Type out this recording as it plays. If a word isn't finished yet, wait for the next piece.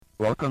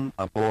Welcome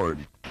aboard,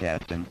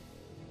 Captain.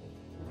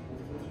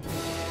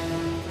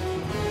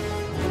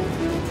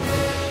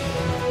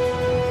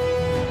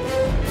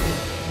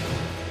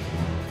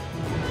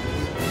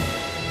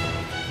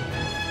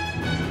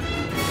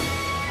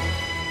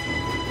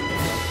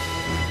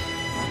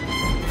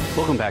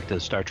 Welcome back to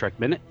the Star Trek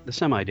Minute, the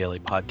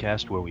semi-daily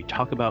podcast where we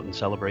talk about and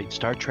celebrate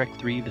Star Trek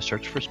III: The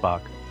Search for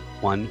Spock,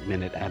 1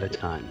 minute at a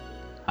time.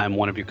 I'm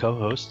one of your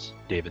co-hosts,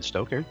 David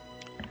Stoker.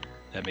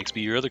 That makes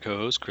me your other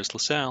co-host, Chris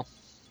LaSalle.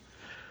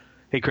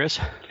 Hey, Chris.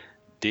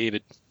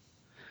 David.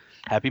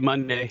 Happy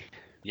Monday.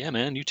 Yeah,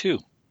 man, you too.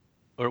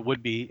 Or it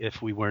would be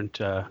if we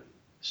weren't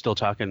still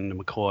talking to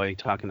McCoy,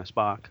 talking to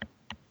Spock.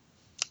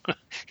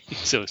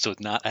 So it's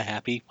not a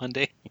happy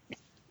Monday?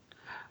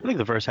 I think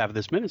the first half of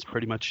this minute is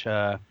pretty much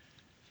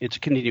it's a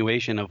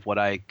continuation of what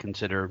I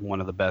consider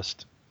one of the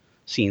best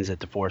scenes that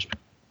DeForest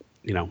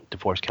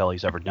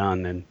Kelly's ever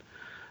done, and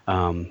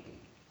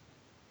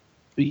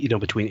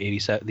between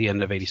the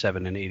end of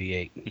 '87 and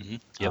 '88,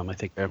 Yep. I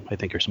think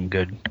there's some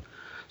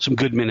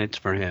good minutes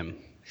for him.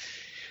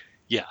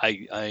 Yeah,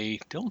 I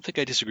don't think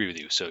I disagree with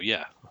you. So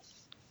yeah.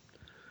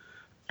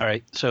 All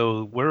right,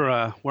 so we're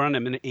on a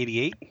minute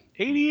 88,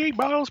 88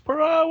 miles per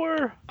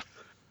hour.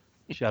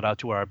 Shout out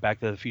to our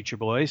Back to the Future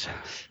boys.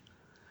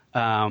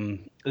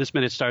 This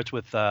minute starts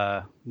with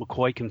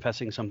McCoy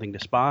confessing something to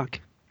Spock,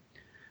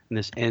 and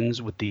this ends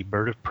with the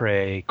bird of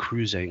prey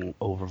cruising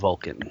over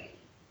Vulcan.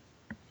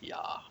 Yeah.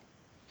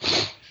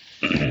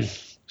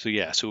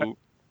 So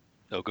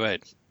go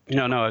ahead.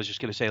 No, I was just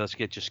going to say let's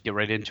get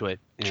right into it.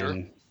 And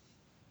Sure.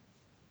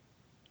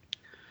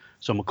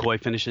 So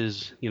McCoy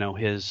finishes,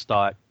 his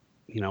thought.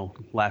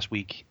 Last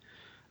week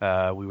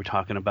we were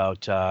talking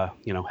about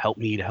help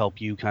me to help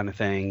you kind of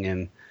thing,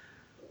 and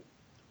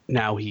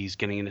now he's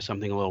getting into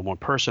something a little more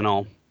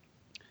personal,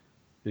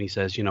 and he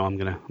says, I'm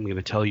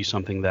gonna tell you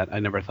something that I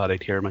never thought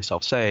I'd hear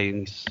myself say.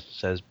 And he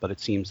says, but it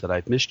seems that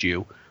I've missed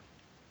you.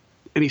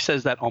 And he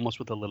says that almost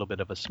with a little bit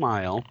of a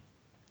smile.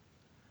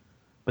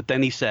 But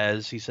then he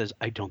says,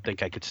 I don't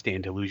think I could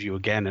stand to lose you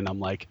again. And I'm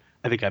like,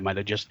 I think I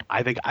might just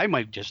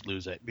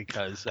lose it,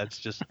 because that's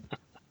just,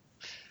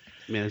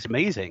 it's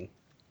amazing.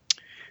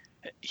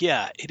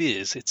 Yeah, it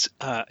is. It's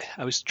I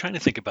was trying to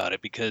think about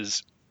it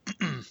because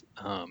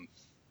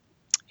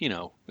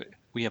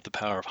we have the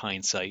power of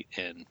hindsight,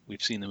 and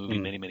we've seen the movie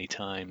many, many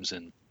times.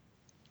 And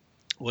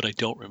what I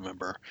don't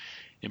remember,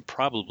 and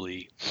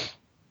probably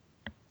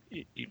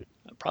I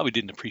probably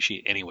didn't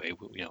appreciate anyway, I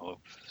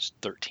was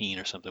 13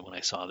 or something when I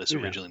saw this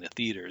originally in the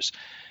theaters.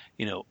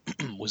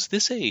 Was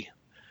this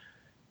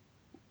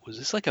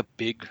like a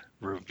big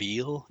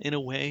reveal in a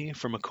way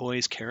for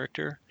McCoy's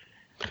character?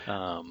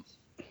 Yeah,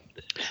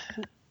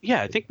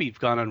 I think we've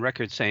gone on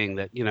record saying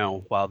that,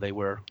 while they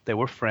were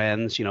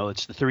friends,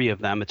 it's the three of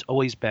them. It's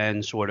always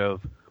been sort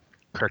of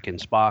Kirk and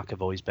Spock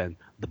have always been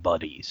the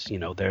buddies.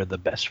 They're the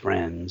best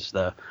friends,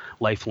 the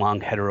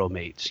lifelong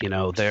heteromates.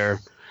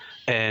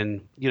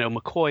 And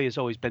McCoy has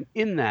always been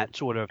in that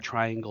sort of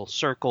triangle,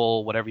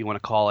 circle, whatever you want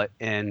to call it,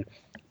 and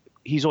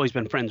he's always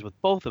been friends with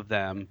both of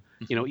them.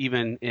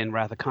 Even in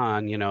Wrath of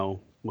Khan,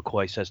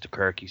 McCoy says to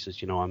Kirk, he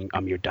says,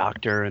 I'm your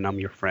doctor and I'm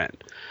your friend.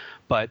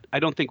 But I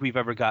don't think we've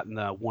ever gotten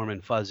the warm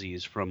and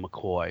fuzzies from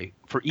McCoy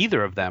for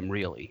either of them,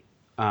 really.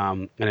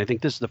 And I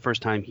think this is the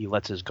first time he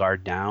lets his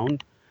guard down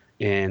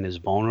and is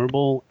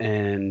vulnerable,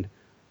 and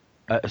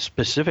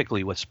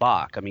specifically with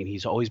Spock. I mean,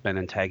 he's always been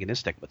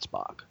antagonistic with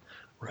Spock.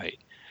 Right.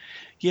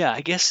 Yeah,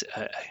 I guess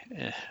I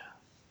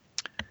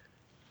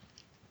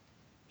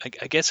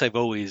guess I've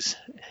always,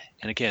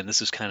 and again,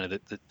 this is kind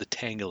of the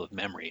tangle of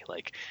memory.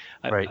 Like,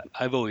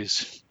 I've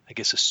always, I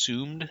guess,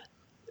 assumed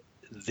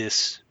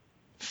this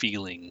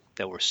feeling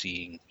that we're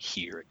seeing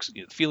here,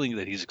 the feeling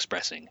that he's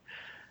expressing.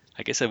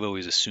 I guess I've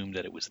always assumed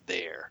that it was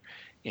there,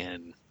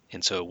 and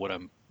so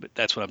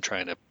that's what I'm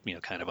trying to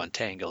kind of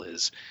untangle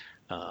is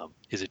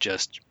it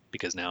just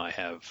because now I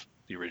have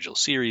the original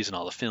series and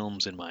all the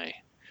films in my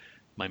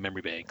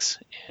memory banks,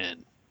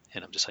 and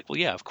I'm just like, well,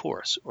 yeah, of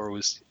course. Or it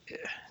was,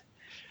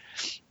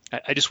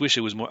 I just wish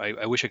it was more.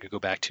 I wish I could go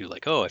back to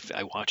like,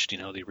 I watched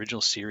the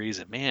original series,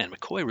 and man,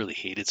 McCoy really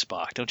hated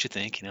Spock, don't you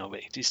think?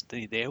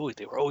 They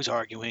were always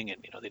arguing,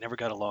 and they never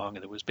got along,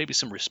 and there was maybe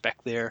some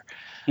respect there,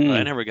 but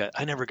I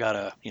never got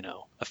a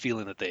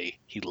feeling that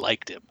he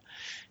liked him.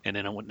 And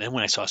then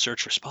when I saw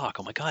Search for Spock,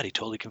 oh my God, he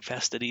totally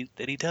confessed that he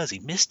does. He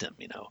missed him.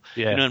 Yeah.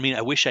 You know what I mean?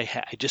 I wish I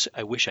had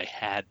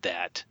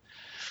that.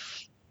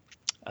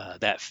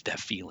 That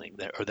feeling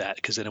that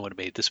because then it would have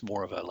made this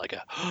more of a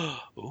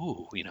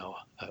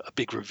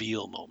big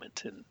reveal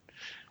moment, and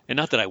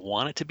not that I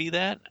want it to be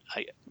that.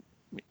 I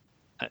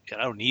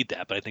don't need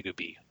that, but I think it would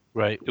be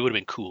right. It would have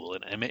been cool,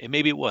 and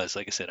maybe it was.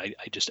 Like I said, I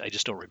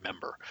just don't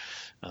remember.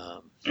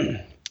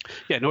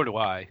 Yeah, nor do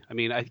I. I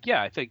mean, I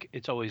think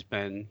it's always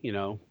been,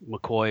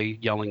 McCoy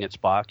yelling at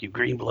Spock, "You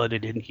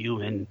green-blooded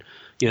inhuman."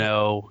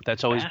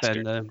 That's always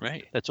Bastard. been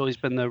Right. That's always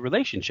been the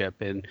relationship.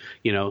 And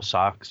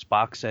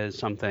Spock says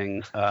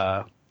something.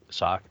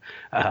 Spock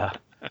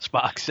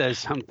says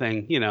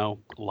something,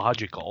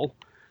 logical,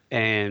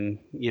 and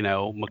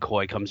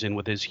McCoy comes in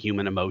with his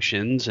human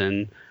emotions,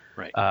 and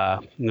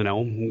Right. You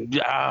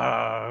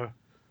know,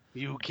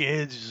 you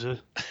kids,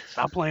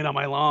 stop playing on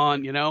my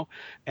lawn, you know?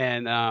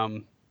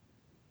 And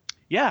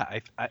yeah,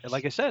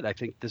 like I said, I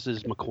think this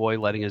is McCoy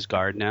letting his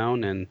guard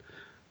down, and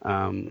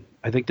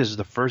I think this is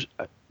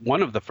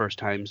one of the first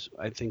times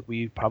I think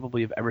we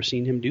probably have ever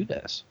seen him do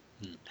this.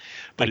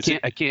 But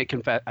I can't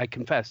confess. I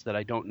confess that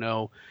I don't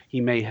know.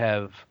 He may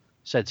have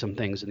said some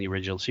things in the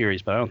original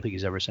series, but I don't think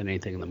he's ever said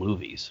anything in the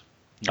movies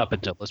up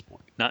until this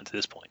point. Not to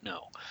this point,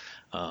 no.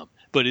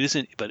 But it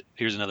isn't. But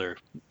here's another,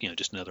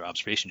 just another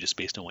observation, just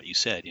based on what you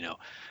said.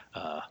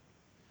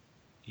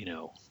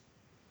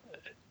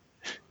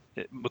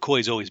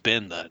 McCoy's always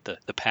been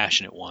the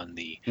passionate one,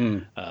 the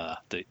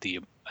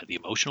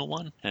emotional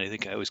one, and I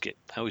think I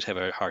always have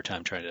a hard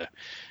time trying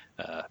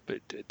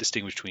to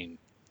distinguish between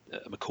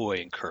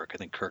McCoy and Kirk. I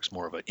think Kirk's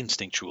more of an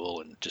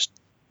instinctual and just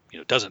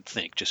doesn't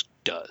think, just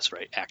does,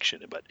 right,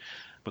 action. But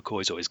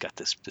McCoy's always got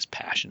this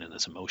passion and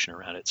this emotion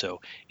around it.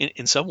 So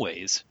in some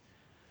ways,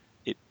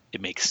 it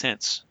makes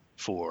sense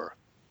for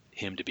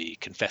him to be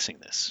confessing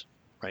this,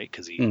 right?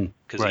 Because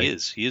right.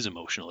 he is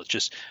emotional. It's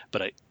just,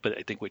 but I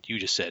think what you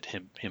just said,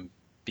 him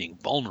being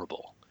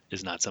vulnerable,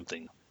 is not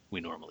something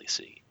we normally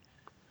see.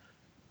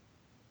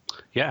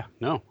 Yeah,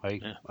 no, I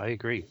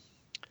agree.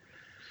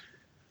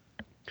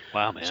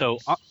 Wow, man. So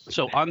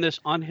on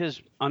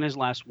his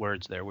last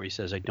words there, where he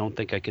says, "I don't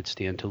think I could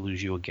stand to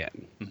lose you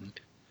again." Mm-hmm.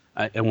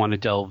 I want to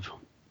delve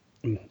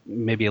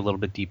maybe a little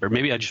bit deeper.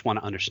 Maybe I just want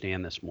to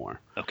understand this more.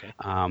 Okay.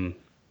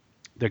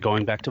 They're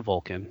going back to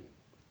Vulcan,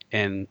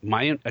 and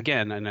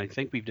and I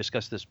think we've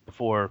discussed this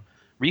before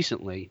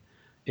recently,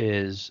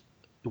 is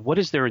what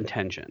is their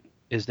intention?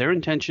 Is their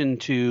intention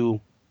to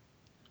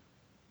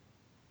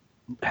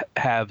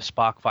have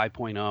Spock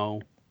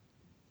 5.0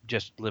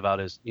 just live out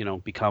as,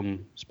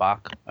 become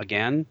Spock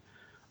again?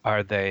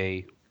 Are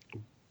they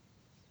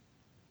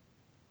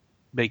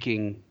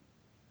they're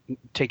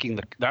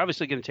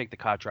obviously going to take the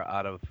Katra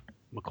out of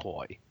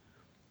McCoy,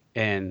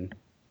 and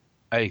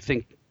I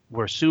think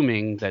we're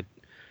assuming that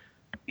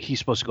he's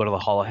supposed to go to the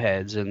Hall of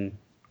Heads, and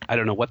I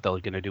don't know what they're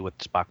going to do with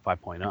Spock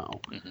 5.0.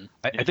 Mm-hmm.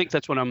 I think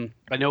that's what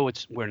I know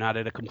we're not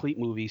at a complete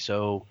movie,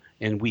 so,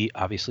 and we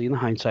obviously in the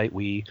hindsight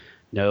we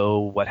know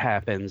what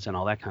happens and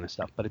all that kind of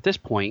stuff, but at this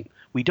point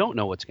we don't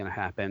know what's going to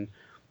happen.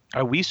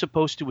 Are we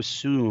supposed to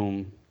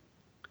assume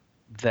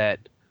that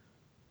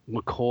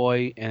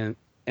McCoy and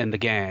the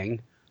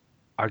gang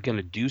are going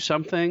to do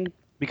something?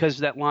 Because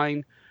that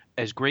line,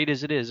 as great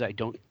as it is, I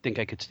don't think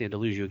I could stand to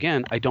lose you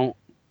again, I don't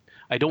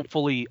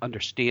fully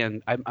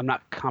understand. I'm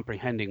not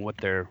comprehending what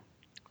they're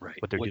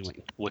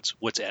doing.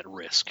 What's at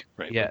risk,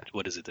 right? Yeah.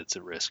 What is it that's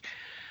at risk?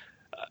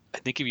 I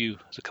think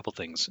there's a couple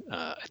things.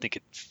 I think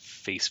at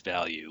face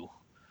value,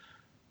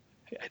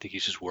 I think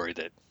he's just worried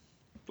that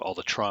all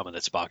the trauma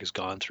that Spock has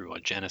gone through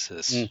on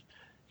Genesis,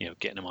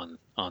 getting him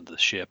on the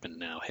ship and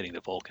now heading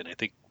to Vulcan. I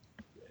think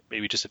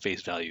maybe just at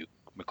face value,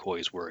 McCoy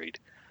is worried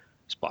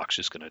Spock's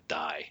just going to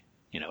die,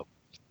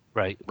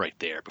 right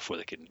there before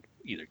they can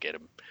either get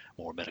him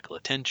more medical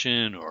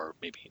attention, or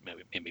maybe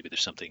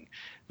there's something.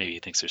 Maybe he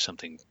thinks there's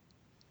something.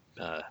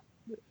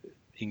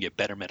 He can get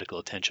better medical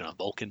attention on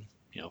Vulcan,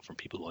 from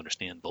people who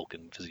understand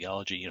Vulcan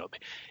physiology.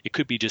 It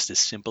could be just as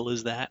simple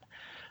as that.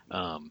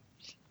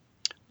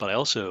 But I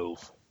also,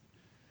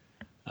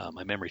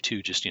 my memory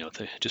too, just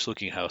just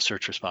looking at how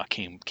Search for Spock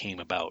came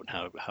about, and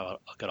how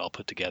it got all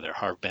put together.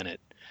 Harve Bennett,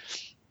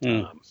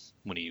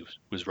 when he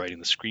was writing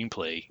the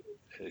screenplay,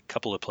 a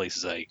couple of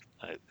places I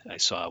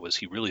saw was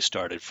he really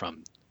started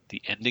from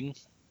the ending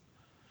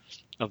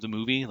of the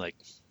movie, like,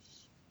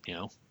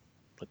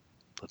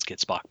 let's get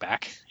Spock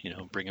back,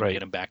 bring him,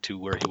 get him back to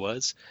where he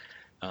was.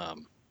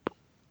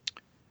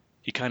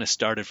 He kind of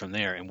started from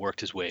there and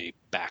worked his way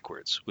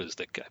backwards.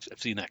 I've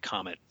seen that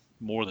comment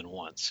more than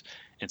once,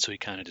 and so he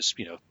kind of just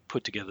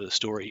put together the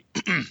story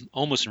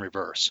almost in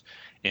reverse.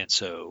 And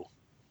so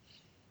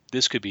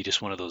this could be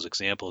just one of those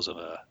examples of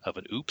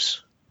an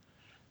oops,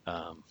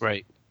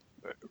 right?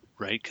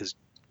 Because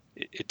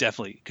it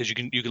definitely, because you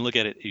can look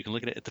at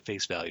it at the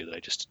face value that I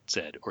just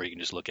said, or you can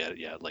just look at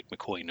it like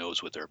McCoy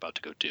knows what they're about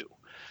to go do,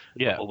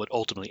 what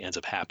ultimately ends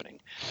up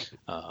happening,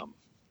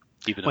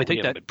 even though we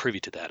haven't been privy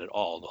to that at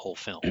all the whole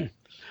film.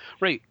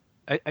 Right.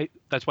 I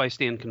that's why I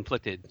stand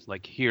conflicted.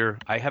 Like here,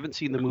 I haven't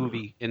seen the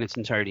movie in its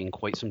entirety in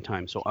quite some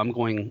time, so I'm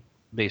going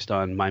based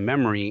on my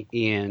memory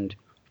and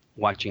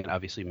watching it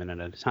obviously a minute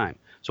at a time.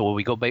 So when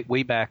we go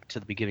way back to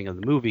the beginning of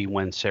the movie,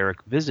 when Sarek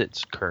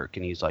visits Kirk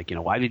and he's like,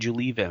 why did you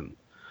leave him?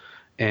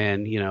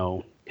 And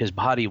his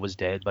body was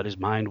dead, but his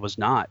mind was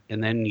not.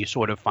 And then you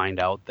sort of find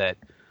out that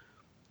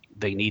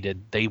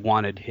they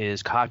wanted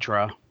his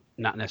Katra,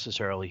 not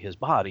necessarily his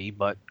body,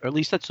 but or at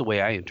least that's the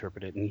way I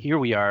interpret it. And here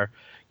we are,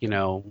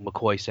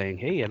 McCoy saying,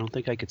 hey, I don't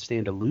think I could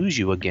stand to lose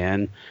you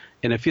again.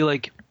 And I feel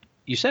like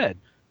you said,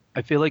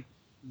 I feel like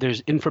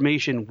there's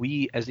information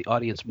we as the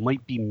audience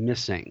might be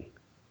missing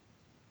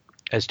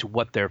as to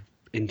what their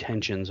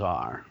intentions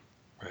are.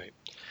 Right.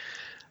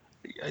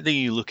 I think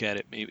you look at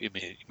it, maybe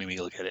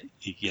you look at it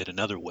yet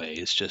another way.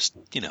 It's just,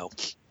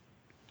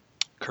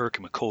 Kirk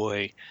and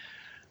McCoy,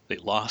 they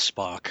lost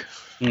Spock,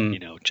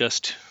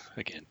 just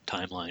again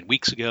timeline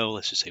weeks ago.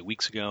 Let's just say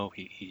weeks ago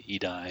he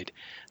died.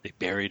 They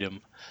buried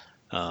him,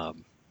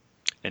 and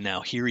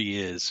now here he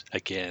is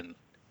again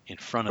in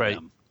front of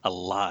them,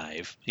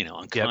 alive.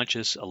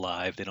 Unconscious,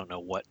 alive. They don't know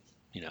what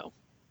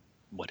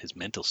his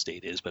mental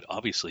state is, but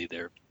obviously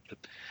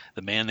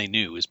the man they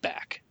knew is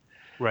back.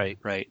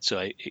 Right. So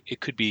it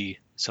could be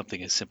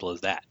something as simple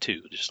as that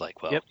too. Just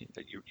like, well,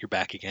 you're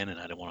back again, and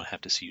I don't want to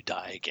have to see you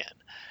die again.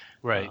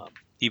 Right.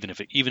 Even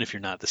if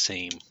you're not the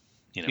same,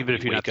 even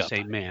if you're not the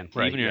same man.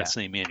 Right. Even if you're not the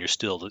same man, you're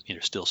still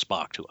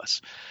Spock to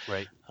us.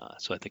 Right.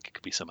 So I think it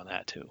could be some of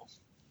that too.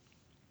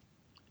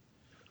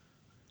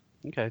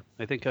 Okay.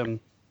 I think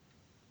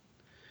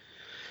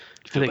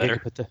Feel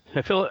better?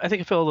 I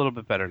think I feel a little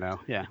bit better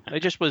now. Yeah. I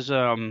just was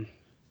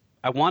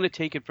I want to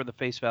take it for the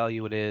face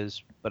value it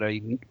is, but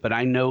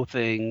I know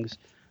things,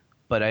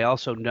 but I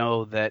also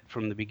know that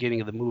from the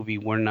beginning of the movie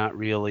we're not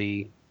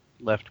really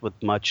left with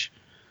much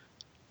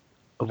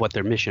of what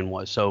their mission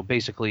was. So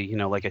basically,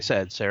 like I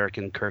said, Sarek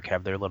and Kirk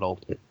have their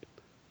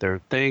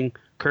thing.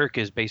 Kirk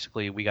is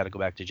basically, we got to go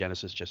back to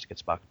Genesis just to get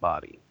Spock's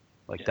body.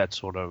 That's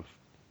sort of.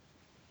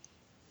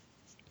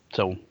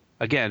 So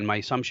again, my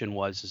assumption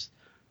is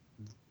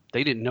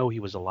they didn't know he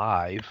was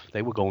alive.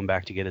 They were going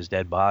back to get his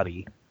dead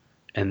body,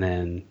 and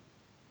then,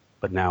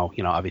 but now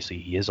obviously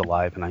he is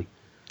alive, and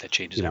that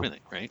changes everything,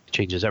 right?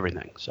 Changes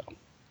everything. So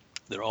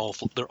they're all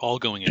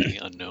going into the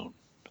unknown.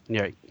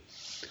 Right,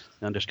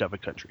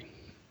 undiscovered country.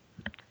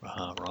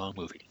 Wrong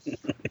movie.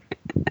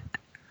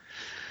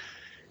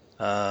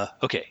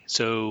 Okay,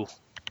 so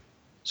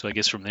I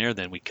guess from there,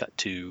 then we cut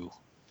to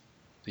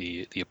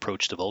the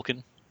approach to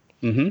Vulcan.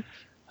 Mm-hmm.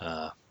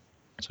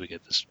 So we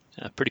get this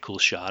pretty cool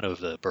shot of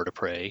the bird of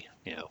prey,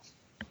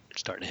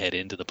 starting to head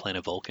into the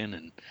planet Vulcan,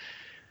 and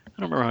I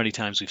don't remember how many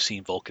times we've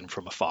seen Vulcan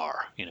from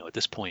afar. At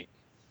this point,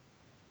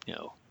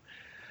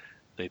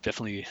 they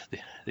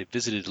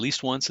visited at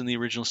least once in the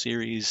original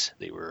series.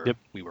 We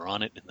were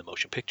on it in the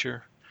motion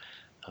picture.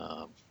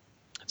 And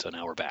so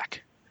now we're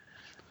back.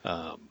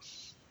 It's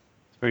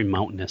very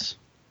mountainous.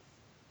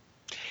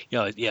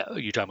 Yeah.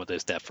 You're talking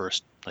about that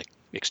first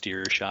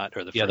exterior shot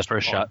or the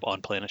first shot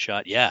on planet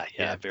shot. Yeah.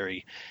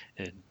 Very,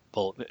 and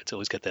it's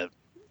always got that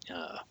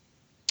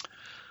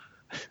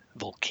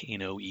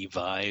volcano-y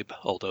vibe.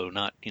 Although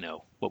not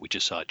what we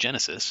just saw at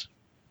Genesis,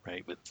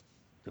 right, with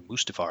the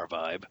Mustafar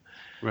vibe.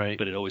 Right.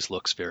 But it always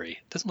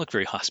doesn't look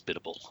very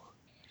hospitable.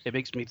 It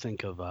makes me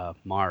think of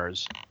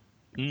Mars.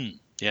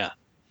 Yeah.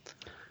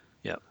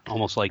 Yeah.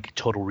 Almost like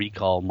Total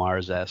Recall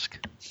Mars-esque.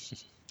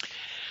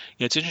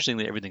 It's interesting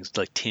that everything's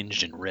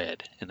tinged in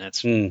red, and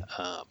that's is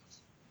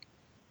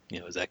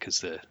that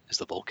because is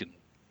the Vulcan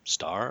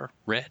star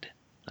red?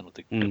 I don't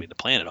think. I mean, the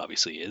planet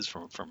obviously is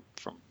from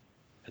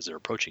as they're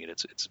approaching it.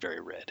 It's very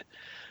red.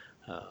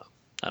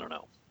 I don't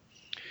know.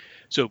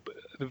 So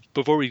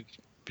before we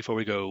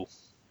go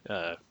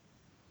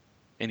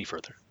any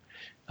further,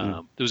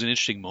 there was an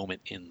interesting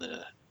moment in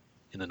the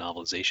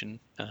novelization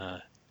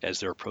as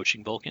they're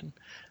approaching Vulcan.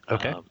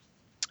 Okay.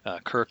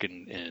 Kirk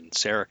and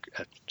Kirk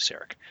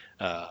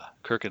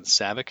and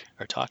Saavik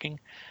are talking,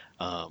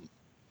 and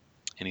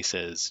he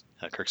says,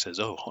 Kirk says,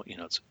 "Oh,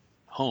 it's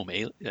home,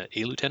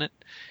 Lieutenant,"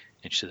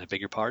 and she says, "I beg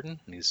your pardon,"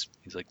 and he's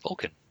like,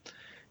 "Vulcan,"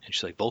 and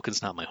she's like,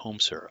 "Vulcan's not my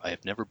home, sir. I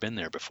have never been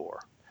there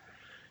before."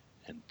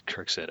 And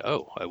Kirk said,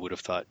 "Oh, I would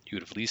have thought you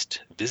would have at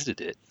least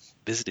visited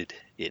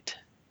it."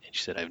 And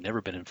she said, "I've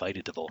never been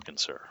invited to Vulcan,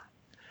 sir."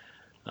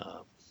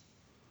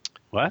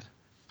 What?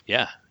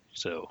 Yeah.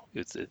 So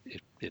I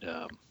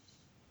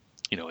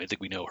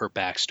think we know her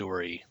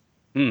backstory,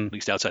 at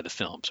least outside the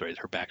film. Sorry,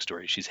 her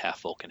backstory. She's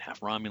half Vulcan, half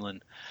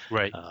Romulan.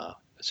 Right.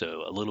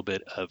 So a little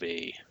bit of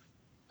an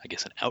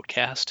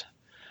outcast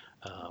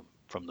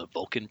from the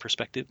Vulcan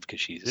perspective,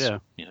 because she's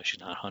not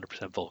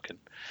 100% Vulcan.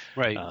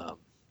 Right.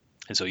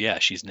 And so I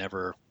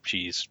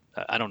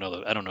don't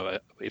know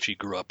if she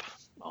grew up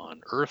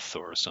on Earth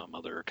or some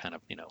other kind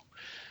of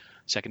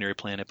secondary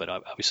planet, but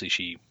obviously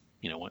she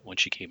when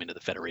she came into the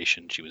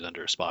Federation, she was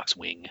under Spock's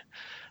wing.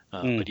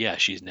 But yeah,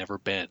 she's never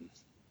been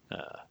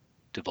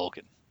to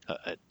Vulcan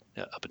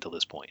up until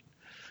this point.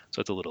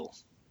 So it's a little,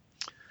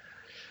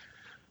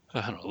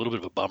 a little bit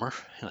of a bummer.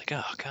 You're like,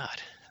 oh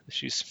God,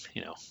 she's,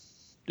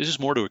 there's just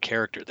more to her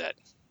character that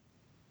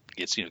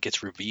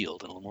gets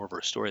revealed, and a little more of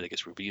her story that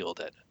gets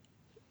revealed.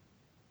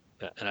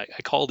 And I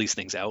call these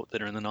things out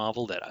that are in the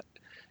novel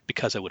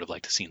because I would have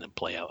liked to seen them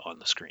play out on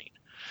the screen.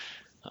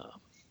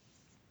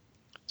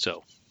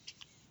 So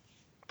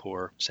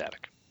poor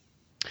Saavik.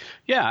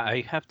 Yeah,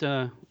 I have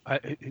to.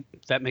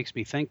 That makes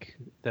me think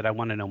that I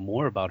want to know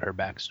more about her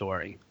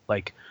backstory.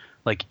 Like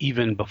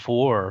even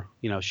before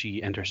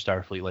she enters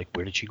Starfleet. Like,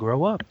 where did she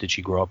grow up? Did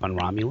she grow up on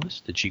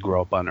Romulus? Did she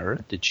grow up on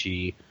Earth? Was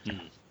she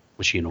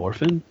an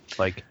orphan?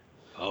 Like,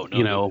 oh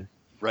no,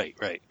 right.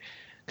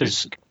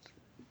 There's.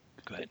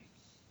 Go ahead.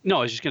 No,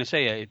 I was just gonna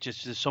say,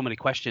 there's so many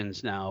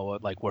questions now.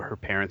 Like, were her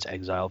parents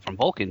exiled from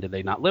Vulcan? Did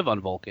they not live on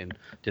Vulcan?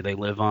 Did they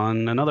live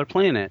on another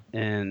planet?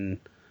 And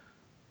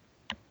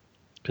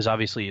because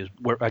obviously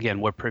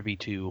we're privy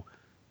to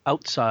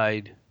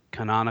outside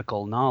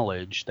canonical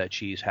knowledge that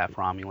she's half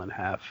Romulan,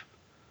 half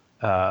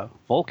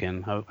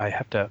Vulcan.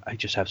 I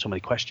just have so many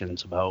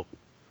questions about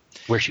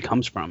where she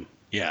comes from.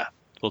 Yeah.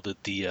 Well,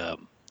 the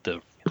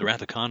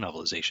Wrath of Khan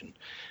novelization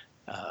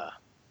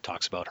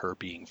talks about her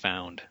being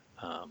found.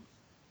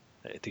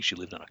 I think she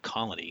lived on a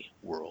colony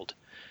world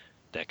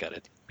that got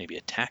maybe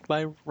attacked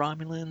by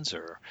Romulans,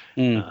 or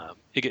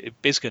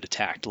it basically got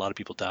attacked. A lot of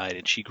people died,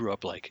 and she grew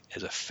up like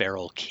as a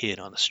feral kid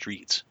on the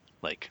streets,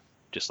 like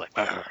just like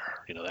that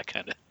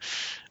kind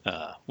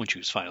of. When she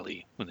was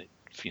finally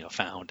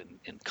found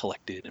and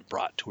collected and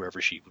brought to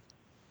wherever she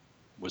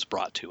was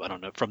brought to. I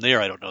don't know. From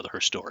there, I don't know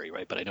her story,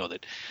 right? But I know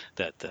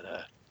that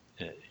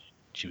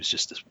she was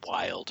just this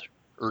wild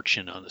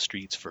urchin on the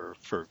streets for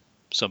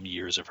some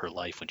years of her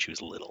life when she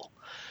was little.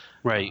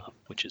 Right.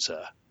 Which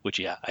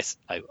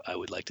I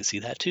would like to see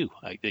that too.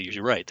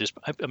 You're right.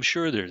 I'm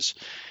sure there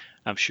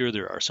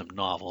are some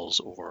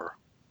novels or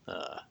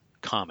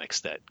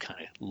comics that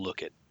kind of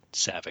look at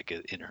Saavik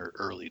in her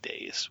early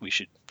days. We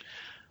should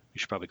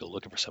probably go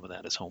looking for some of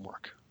that as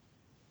homework.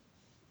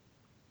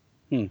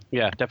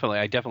 Yeah, definitely.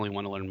 I definitely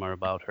want to learn more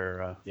about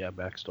her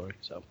backstory.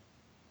 So.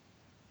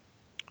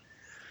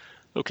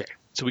 Okay,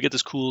 so we get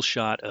this cool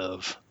shot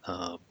of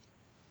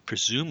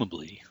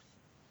presumably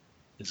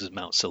this is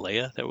Mount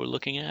Seleya that we're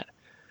looking at.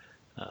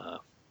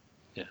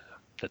 Yeah,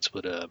 that's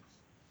what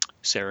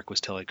Sarek was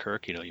telling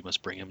Kirk. You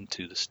must bring him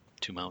to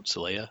Mount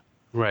Seleya.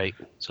 Right.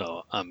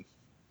 So I'm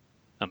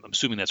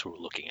assuming that's what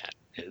we're looking at.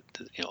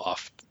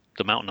 Off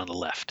the mountain on the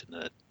left, in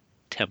the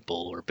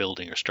temple or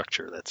building or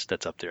structure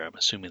that's up there. I'm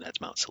assuming that's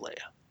Mount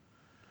Seleya.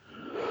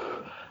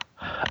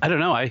 I don't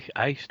know.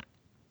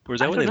 Or is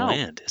that where they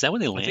land? Is that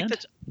when they land? I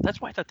think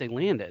that's why I thought they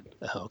landed.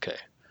 Oh, okay.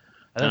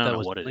 I thought that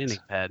was the landing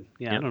pad.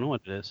 Yeah, I don't know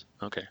what it is.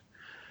 Okay.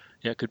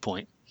 Yeah, good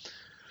point.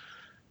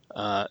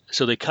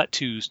 So they cut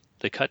to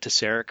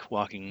Sarek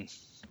walking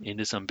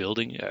into some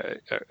building.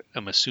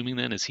 I'm assuming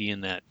then, is he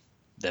in that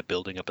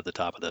building up at the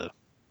top of the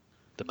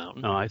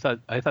mountain? No, I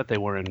thought they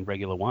were in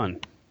Regula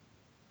 1.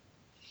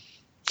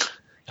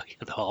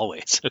 The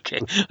hallways. Okay.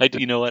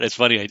 You know what? It's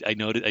funny. I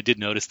did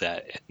notice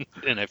that,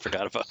 and I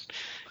forgot about.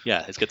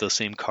 Yeah, it's got those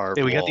same carved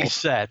walls. We got these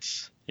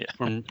sets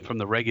from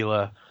the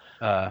Regula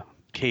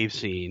cave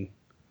scene.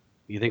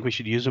 You think we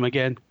should use them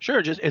again? Sure.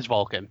 It's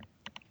Vulcan.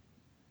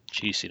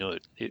 Jeez,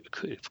 it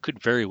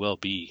could very well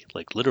be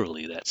like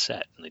literally that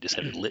set, and they just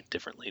had it lit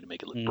differently to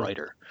make it look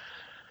brighter.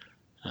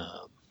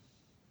 But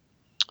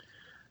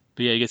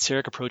yeah, you get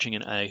Sarek approaching,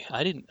 and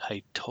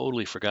I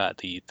totally forgot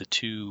the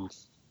two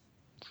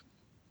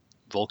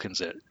Vulcans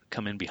that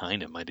come in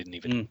behind him. I didn't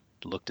even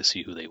look to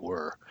see who they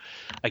were.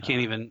 I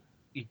can't even.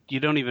 You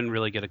don't even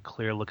really get a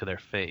clear look of their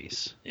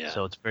face. Yeah.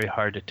 So it's very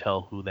hard to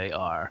tell who they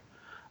are.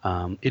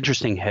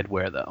 Interesting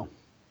headwear, though.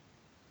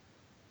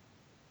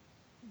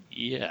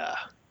 Yeah.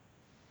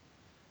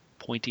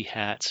 Pointy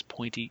hats,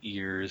 pointy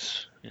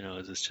ears.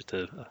 Is this just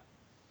a thing?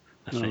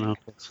 I don't know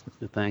if it's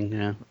the thing.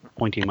 Yeah.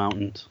 Pointy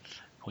mountains.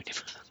 Pointy.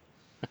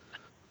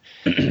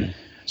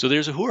 So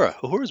there's Uhura.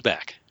 Uhura's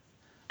back.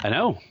 I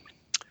know.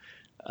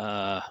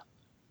 I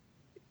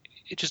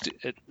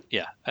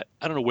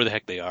don't know where the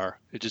heck they are.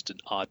 It's just an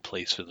odd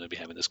place for them to be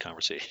having this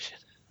conversation.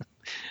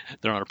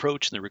 They're on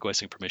approach and they're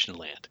requesting permission to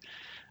land.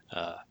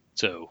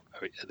 So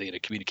are they in a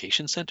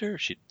communication center?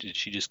 Did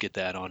she just get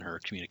that on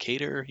her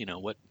communicator?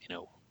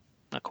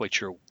 Not quite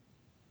sure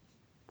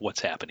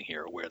what's happening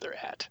here or where they're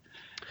at.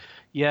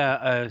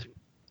 Yeah,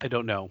 I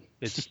don't know.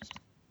 It's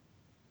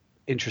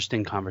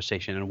interesting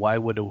conversation. And why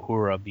would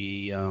Uhura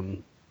be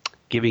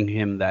giving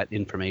him that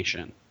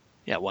information?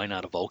 Yeah, why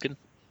not a Vulcan?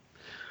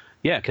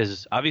 Yeah,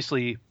 because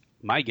obviously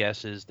my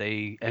guess is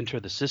they enter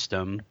the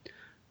system.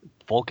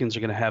 Vulcans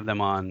are going to have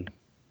them on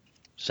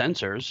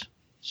sensors,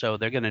 so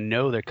they're going to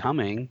know they're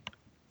coming.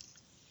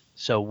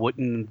 So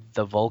wouldn't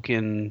the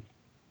Vulcan,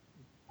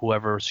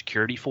 whoever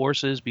security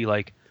force is, be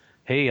like,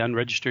 hey,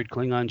 unregistered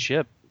Klingon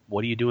ship,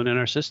 what are you doing in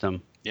our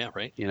system? Yeah,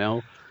 right.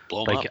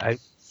 Blow them up.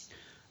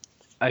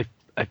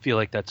 I feel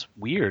like that's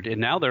weird.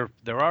 And now they're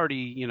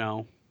already,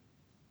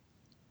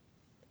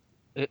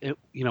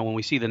 when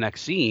we see the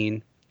next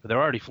scene, they're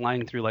already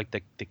flying through like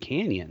the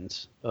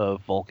canyons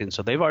of Vulcan,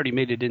 so they've already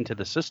made it into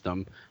the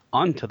system,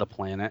 onto the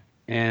planet,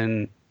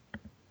 and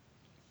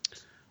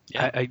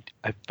I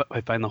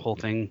find the whole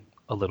thing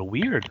a little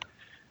weird.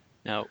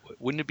 Now,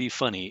 wouldn't it be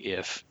funny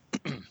if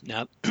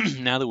now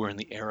that we're in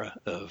the era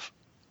of,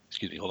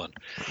 excuse me, hold on,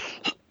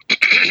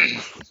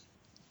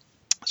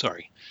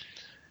 sorry.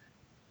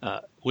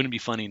 Wouldn't it be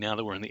funny now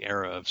that we're in the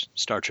era of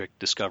Star Trek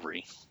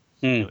Discovery,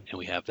 and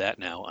we have that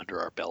now under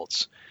our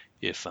belts,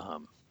 if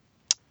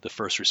the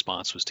first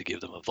response was to give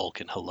them a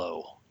Vulcan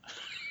hello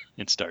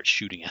and start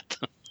shooting at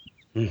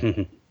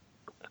them,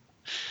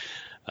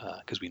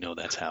 because we know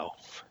that's how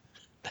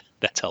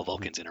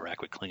Vulcans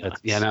interact with Klingons.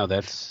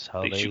 That's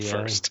how they shoot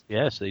first.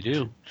 Yes, they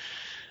do.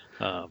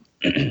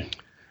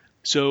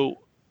 So,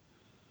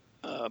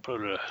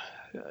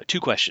 two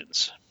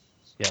questions.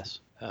 Yes.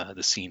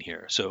 The scene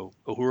here. So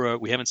Uhura,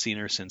 we haven't seen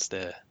her since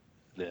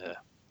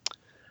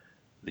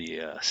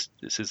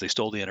since they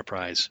stole the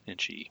Enterprise and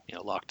she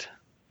locked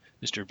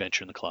Mr.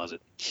 Adventure in the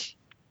Closet.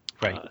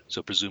 Right.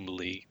 So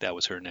presumably that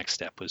was her next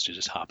step, was to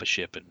just hop a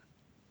ship and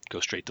go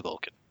straight to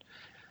Vulcan.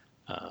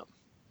 I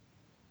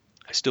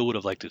still would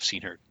have liked to have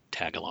seen her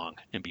tag along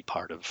and be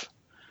part of.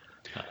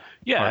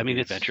 Yeah, I the mean,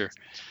 it's adventure.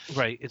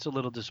 right. It's a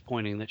little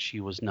disappointing that she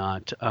was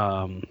not.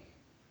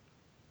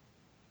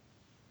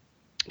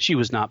 She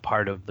was not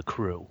part of the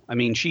crew. I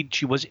mean, she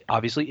was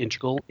obviously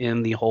integral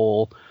in the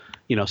whole,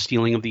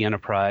 stealing of the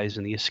Enterprise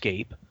and the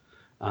escape.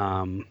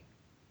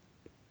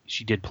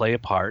 She did play a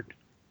part.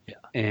 Yeah.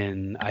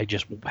 And I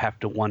just have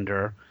to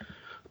wonder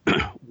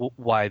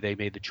why they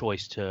made the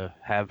choice to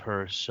have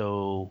her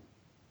so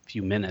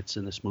few minutes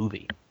in this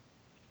movie.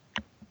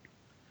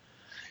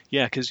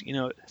 Yeah, because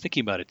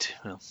thinking about it,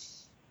 well,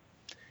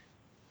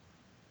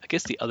 I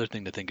guess the other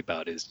thing to think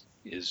about is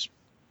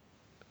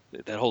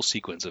that whole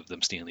sequence of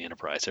them stealing the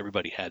Enterprise.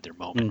 Everybody had their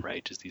moment,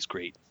 right? Just these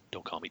great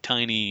 "Don't Call Me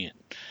Tiny"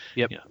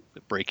 and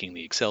breaking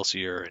the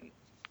Excelsior, and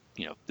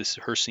this is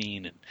her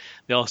scene, and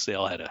they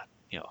all had a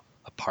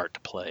part to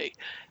play.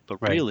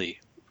 But really,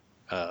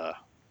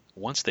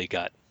 once they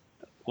got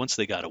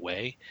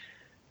away,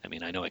 I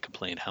mean, I know I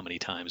complained how many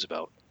times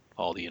about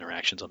all the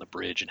interactions on the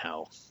bridge and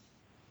how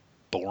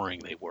boring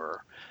they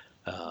were,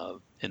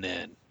 and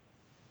then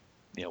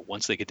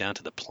once they get down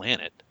to the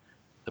planet,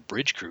 the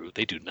bridge crew,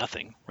 they do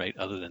nothing, right,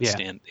 other than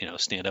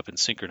stand up in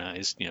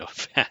synchronized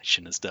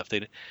fashion and stuff.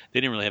 They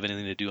didn't really have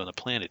anything to do on the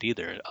planet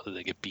either, other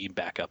than get beamed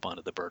back up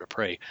onto the bird of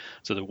prey.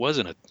 So there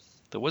wasn't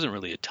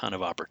really a ton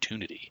of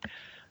opportunity.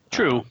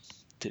 True.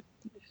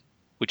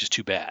 Which is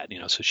too bad,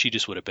 So she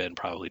just would have been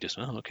probably just,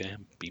 oh, okay,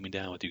 I'm beaming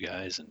down with you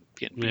guys and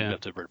getting beamed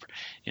up to the bird.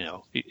 It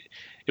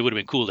would have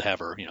been cool to have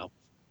her,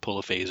 pull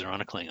a phaser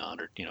on a Klingon,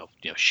 or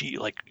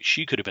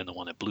she could have been the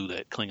one that blew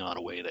that Klingon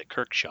away that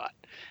Kirk shot.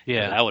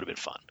 Yeah, that would have been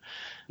fun.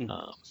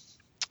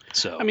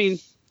 So I mean,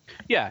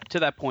 yeah, to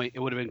that point, it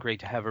would have been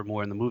great to have her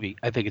more in the movie.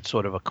 I think it's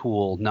sort of a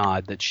cool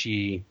nod that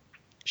she's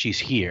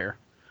here.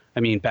 I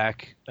mean,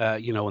 back in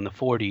the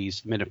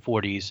 40s, mid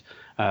 40s,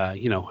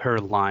 her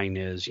line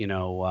is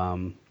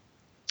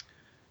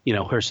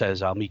her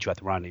says, "I'll meet you at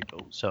the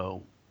rendezvous."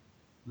 So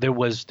there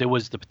was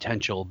the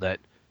potential that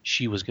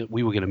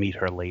we were going to meet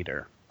her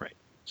later. Right.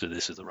 So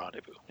this is the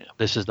rendezvous. Yeah.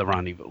 This is the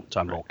rendezvous. It's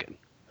on Vulcan,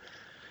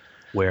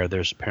 where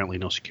there's apparently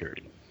no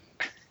security.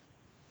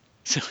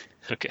 So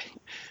okay.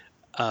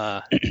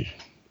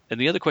 And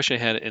the other question I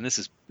had, and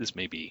this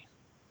may be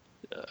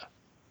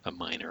a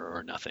minor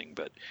or nothing,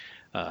 but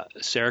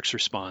Sarek's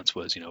response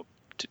was,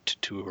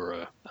 to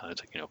her,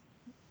 it's like,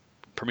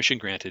 permission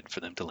granted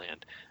for them to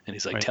land, and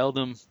he's like,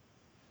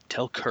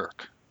 tell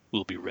Kirk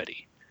we'll be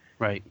ready.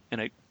 Right.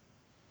 And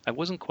I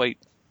wasn't quite.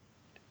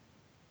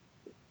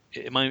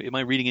 Am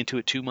I reading into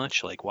it too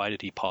much? Like, why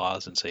did he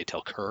pause and say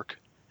tell Kirk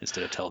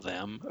instead of tell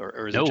them,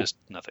 or is it just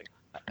nothing?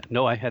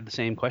 No, I had the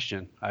same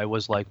question. I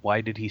was like,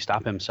 why did he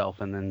stop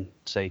himself and then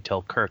say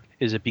tell Kirk?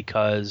 Is it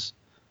because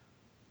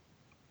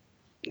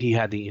he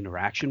had the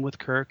interaction with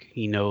Kirk?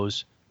 He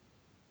knows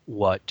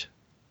what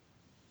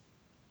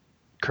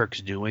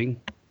Kirk's doing,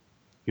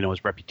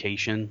 his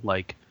reputation.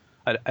 Like,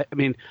 I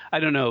mean, I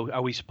don't know.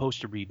 Are we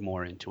supposed to read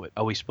more into it?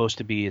 Is it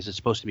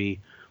supposed to be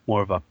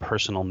more of a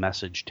personal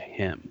message to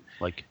him?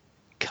 Like,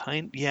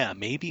 yeah,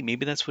 maybe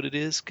that's what it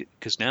is.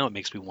 Because now it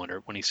makes me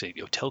wonder when he say,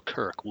 tell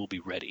Kirk we'll be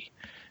ready.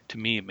 To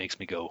me, it makes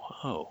me go,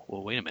 oh,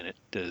 well, wait a minute.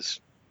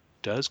 Does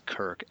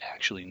Kirk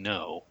actually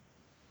know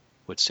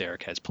what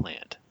Sarek has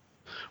planned?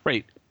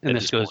 Right. And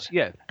this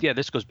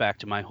goes back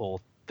to my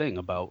whole thing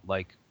about,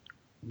 like,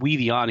 we,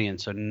 the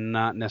audience, are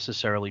not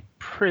necessarily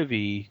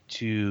privy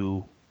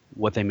to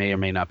what they may or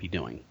may not be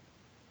doing.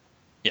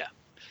 Yeah.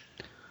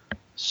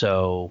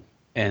 So,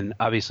 and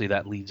obviously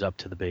that leads up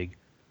to the big,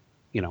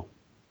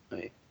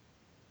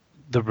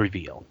 the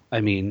reveal. I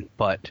mean,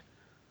 but,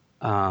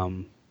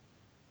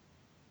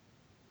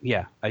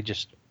 yeah, I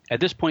just,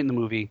 at this point in the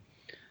movie,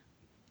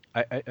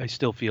 I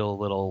still feel a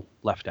little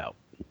left out.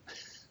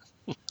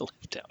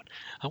 Left out.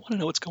 I want to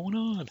know what's going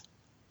on.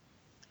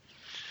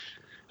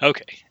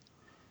 Okay.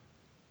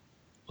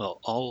 Well,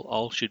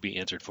 all should be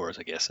answered for us,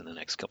 I guess, in the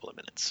next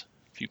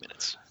few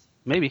minutes.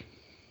 Maybe.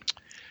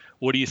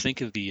 What do you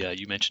think of the,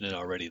 you mentioned it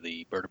already,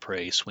 the bird of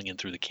prey swinging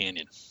through the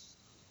canyon?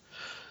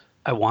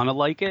 I want to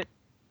like it.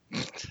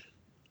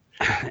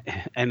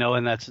 I know,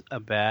 and that's a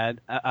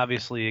bad,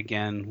 obviously,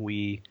 again,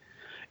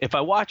 if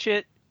I watch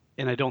it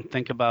and I don't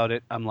think about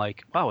it, I'm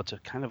like, wow, it's a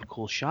kind of a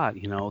cool shot,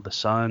 the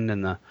sun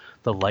and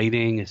the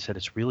lighting.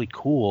 It's really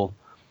cool.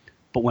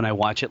 But when I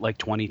watch it like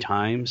 20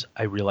 times,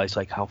 I realize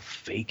like how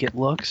fake it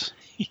looks.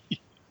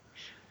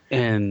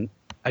 And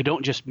I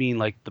don't just mean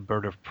like the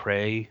bird of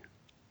prey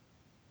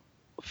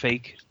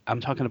fake.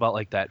 I'm talking about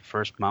like that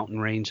first mountain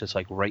range that's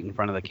like right in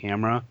front of the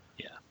camera.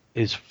 Yeah.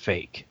 Is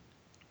fake.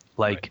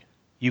 Like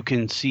you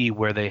can see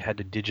where they had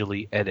to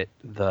digitally edit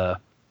the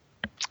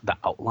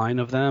outline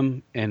of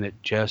them, and it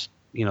just,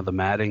 the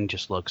matting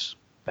just looks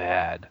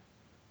bad.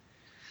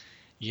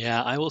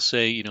 Yeah, I will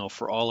say,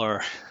 for all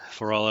our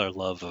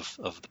love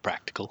of the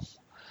practical,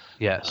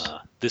 Yes.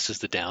 This is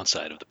the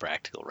downside of the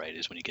practical, right?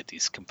 Is when you get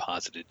these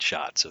composited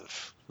shots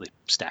of they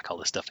stack all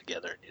this stuff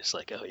together, and you're just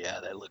like, oh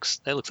yeah, that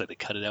looks like they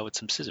cut it out with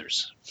some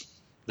scissors.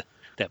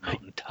 That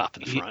mountain top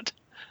in the front.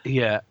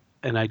 Yeah,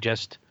 and I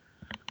just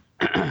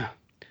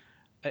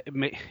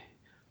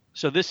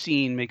so this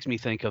scene makes me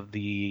think of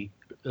the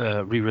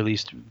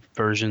re-released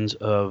versions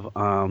of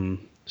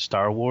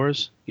Star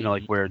Wars. You know,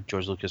 like where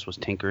George Lucas was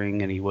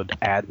tinkering and he would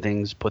add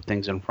things, put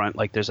things in front.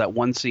 Like there's that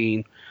one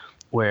scene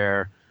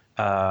where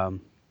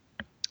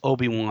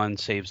Obi-Wan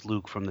saves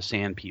Luke from the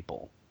Sand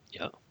People.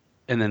 Yeah.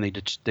 And then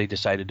they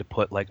decided to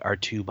put like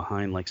R2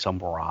 behind like some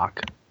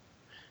rock.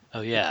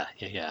 Oh yeah.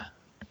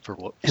 For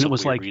what? And it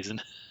was weird like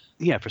reason.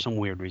 Yeah, for some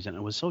weird reason.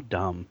 It was so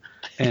dumb.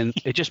 And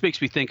it just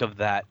makes me think of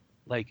that.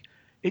 Like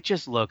it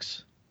just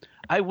looks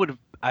it would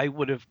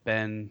have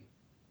been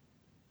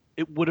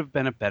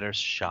a better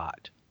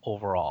shot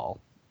overall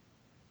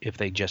if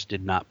they just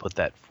did not put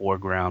that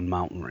foreground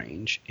mountain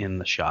range in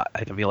the shot.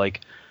 I feel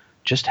like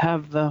just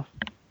have the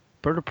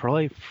bird of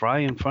prey fly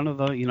in front of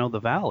the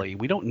valley.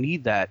 We don't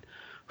need that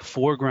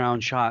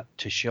foreground shot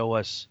to show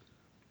us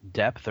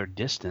depth or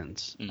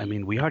distance. I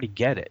mean, we already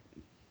get it.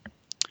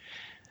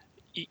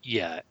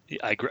 Yeah,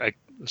 I agree.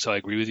 So I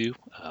agree with you.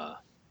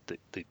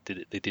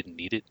 They didn't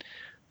need it.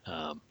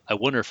 I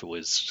wonder if it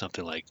was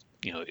something like,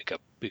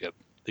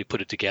 they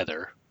put it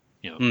together,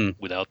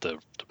 without the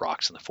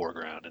rocks in the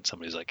foreground, and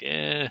somebody's like,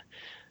 it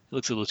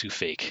looks a little too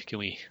fake. Can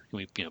we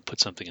put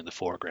something in the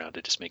foreground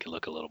to just make it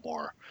look a little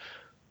more,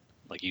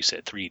 like you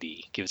said,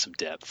 3D, give it some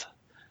depth.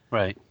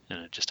 Right.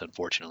 And it just,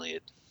 unfortunately,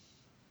 it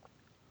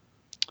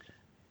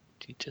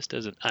just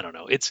doesn't. I don't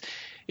know. It's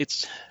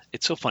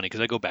so funny because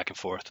I go back and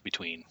forth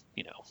between,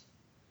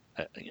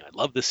 I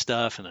love this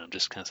stuff, and I'm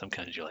just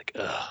sometimes you're like,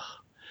 ugh.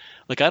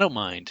 Like I don't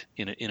mind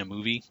in a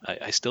movie.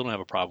 I still don't have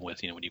a problem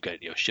with when you've got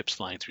ships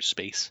flying through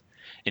space,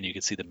 and you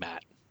can see the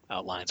matte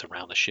outlines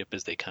around the ship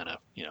as they kind of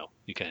you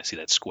kind of see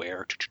that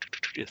square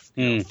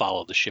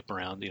follow the ship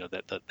around.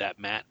 That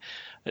matte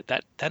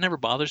that never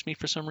bothers me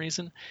for some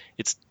reason.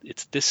 It's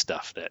this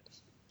stuff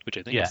which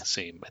I think is the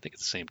same. I think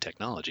it's the same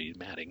technology,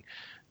 matting.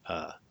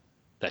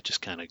 That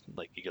just kind of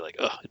like you're like,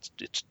 oh,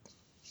 it's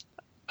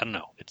I don't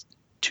know. It's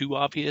too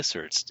obvious,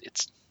 or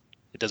it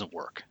doesn't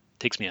work. It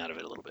takes me out of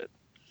it a little bit.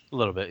 A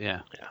little bit,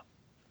 yeah.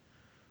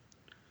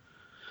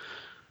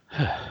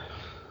 Yeah.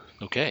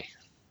 Okay.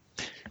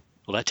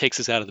 Well, that takes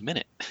us out of the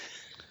minute.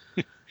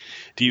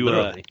 Do you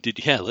literally.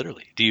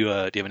 Literally. Do you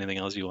have anything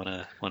else you want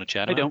to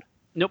chat about? I don't.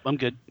 Nope, I'm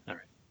good. All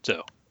right.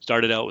 So,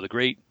 started out with a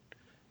great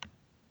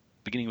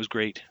beginning was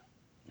great.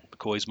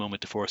 McCoy's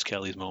moment, DeForest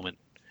Kelly's moment.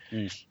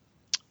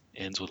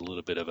 Ends with a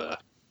little bit of a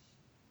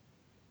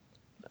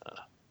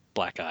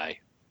black eye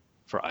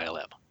for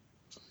ILM.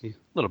 A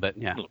little bit,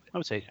 yeah. Little bit. I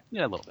would say,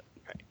 yeah, a little bit.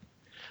 Right.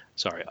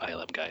 Sorry,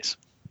 ILM guys.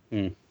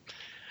 All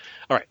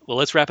right. Well,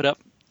 let's wrap it up.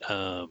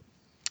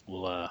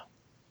 We'll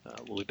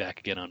be back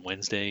again on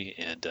Wednesday.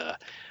 And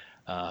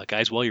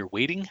guys, while you're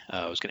waiting,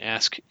 I was going to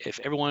ask if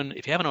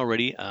you haven't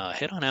already,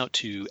 head on out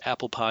to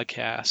Apple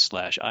Podcasts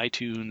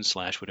 /iTunes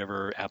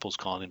 /whatever Apple's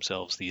calling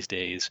themselves these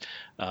days,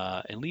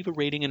 and leave a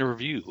rating and a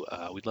review.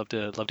 We'd love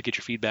to get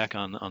your feedback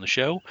on the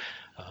show.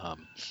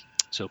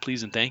 So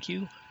please and thank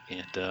you.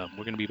 And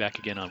we're going to be back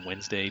again on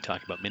Wednesday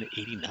talking about minute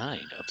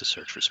 89 of The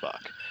Search for Spock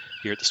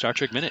here at the Star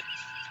Trek Minute.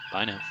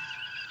 Bye now.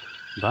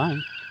 Bye.